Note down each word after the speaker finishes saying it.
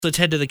Let's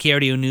head to the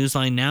KRDO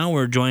Newsline now.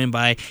 We're joined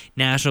by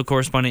national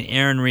correspondent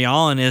Aaron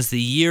Real, and as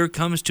the year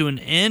comes to an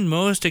end,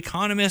 most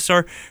economists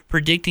are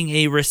predicting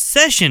a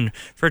recession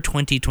for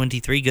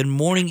 2023. Good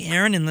morning,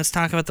 Aaron, and let's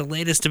talk about the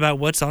latest about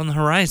what's on the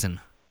horizon.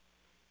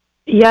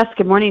 Yes,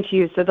 good morning to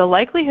you. So the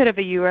likelihood of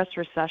a U.S.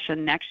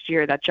 recession next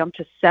year, that jumped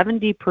to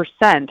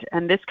 70%,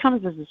 and this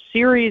comes as a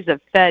series of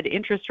Fed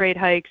interest rate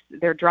hikes.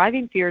 They're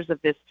driving fears of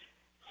this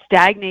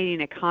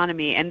stagnating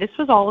economy, and this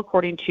was all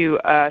according to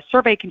a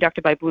survey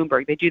conducted by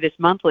Bloomberg. They do this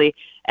monthly,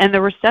 and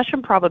the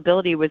recession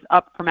probability was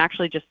up from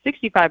actually just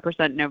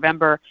 65% in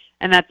November,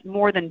 and that's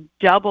more than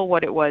double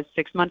what it was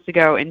 6 months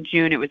ago. In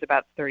June, it was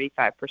about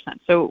 35%.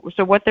 So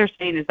what they're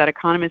saying is that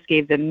economists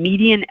gave the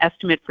median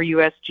estimate for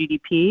U.S.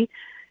 GDP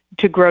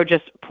to grow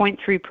just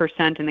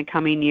 0.3% in the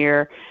coming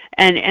year.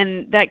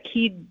 And that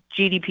key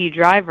GDP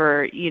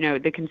driver,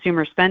 the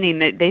consumer spending,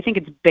 they think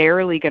it's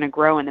barely going to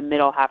grow in the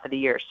middle half of the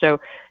year.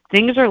 So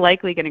things are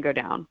likely going to go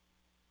down.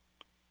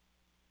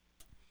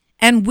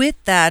 And with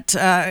that,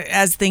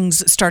 as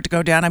things start to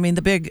go down, I mean,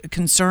 the big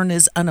concern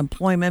is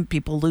unemployment,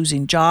 people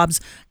losing jobs,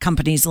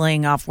 companies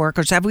laying off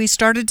workers. Have we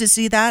started to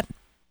see that?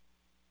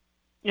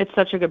 It's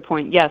such a good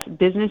point. Yes,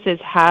 businesses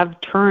have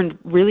turned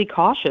really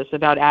cautious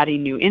about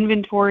adding new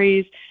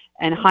inventories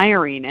and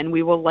hiring, and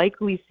we will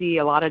likely see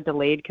a lot of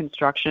delayed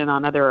construction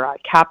on other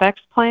CapEx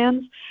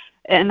plans,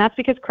 and that's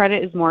because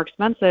credit is more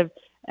expensive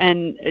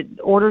and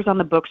orders on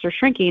the books are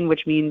shrinking,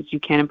 which means you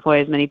can't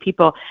employ as many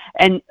people.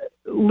 And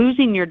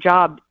losing your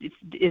job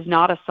is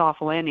not a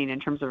soft landing in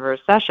terms of a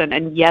recession.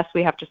 And yes,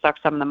 we have to suck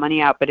some of the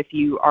money out, but if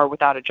you are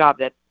without a job,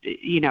 that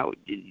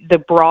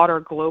the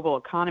broader global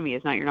economy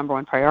is not your number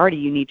one priority.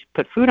 You need to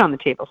put food on the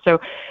table. So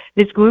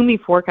this gloomy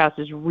forecast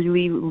is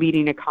really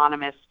leading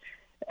economists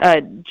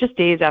just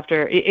days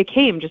after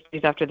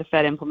the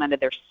Fed implemented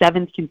their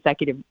 7th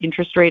consecutive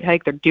interest rate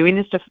hike. They're doing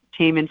this to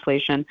tame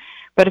inflation,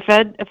 but a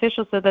Fed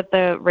official said that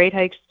the rate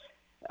hikes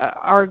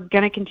are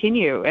going to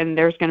continue, and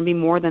there's going to be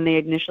more than they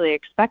initially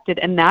expected,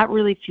 and that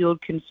really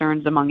fueled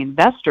concerns among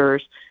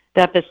investors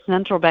that the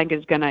central bank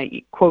is going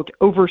to, quote,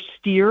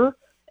 oversteer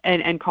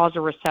and cause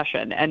a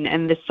recession.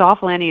 And the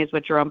soft landing is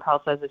what Jerome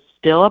Powell says is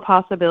still a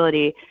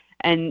possibility,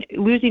 and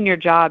losing your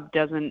job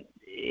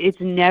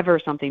it's never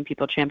something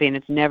people champion.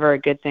 It's never a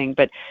good thing.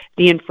 But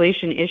the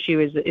inflation issue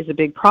is a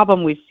big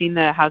problem. We've seen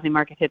the housing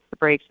market hits the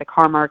brakes, the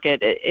car market.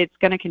 It's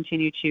going to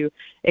continue to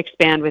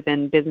expand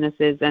within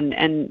businesses.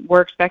 And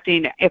we're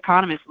expecting,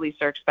 economists at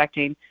least are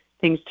expecting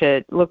things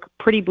to look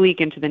pretty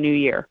bleak into the new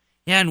year.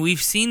 Yeah, and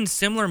we've seen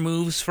similar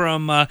moves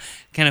from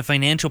kind of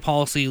financial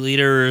policy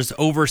leaders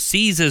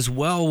overseas as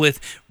well, with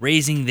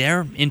raising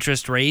their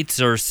interest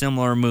rates or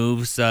similar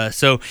moves.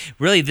 So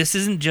really, this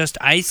isn't just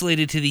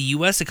isolated to the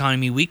U.S.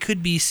 economy. We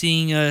could be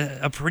seeing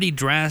a pretty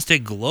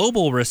drastic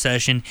global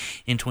recession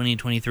in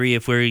 2023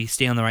 if we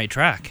stay on the right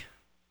track.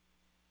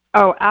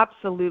 Oh,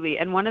 absolutely.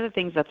 And one of the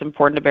things that's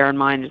important to bear in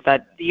mind is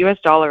that the U.S.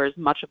 dollar is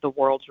much of the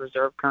world's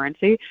reserve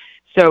currency.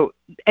 So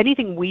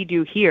anything we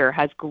do here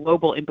has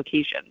global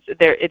implications.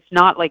 It's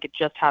not like it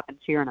just happens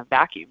here in a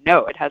vacuum.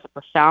 No, it has a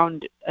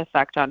profound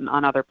effect on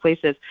other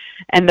places.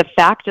 And the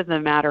fact of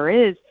the matter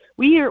is,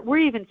 we're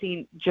even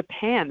seeing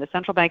Japan, the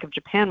central bank of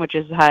Japan, which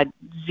has had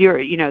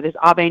this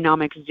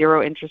Abenomics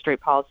zero interest rate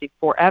policy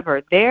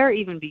forever. They're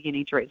even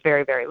beginning to raise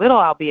very, very little,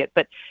 albeit,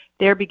 but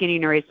they're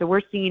beginning to raise. So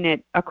we're seeing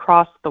it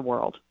across the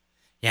world.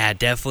 Yeah,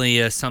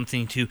 definitely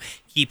something to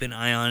keep an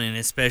eye on, and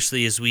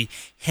especially as we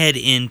head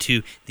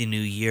into the new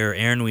year.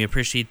 Aaron, we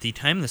appreciate the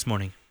time this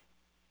morning.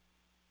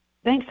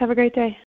 Thanks. Have a great day.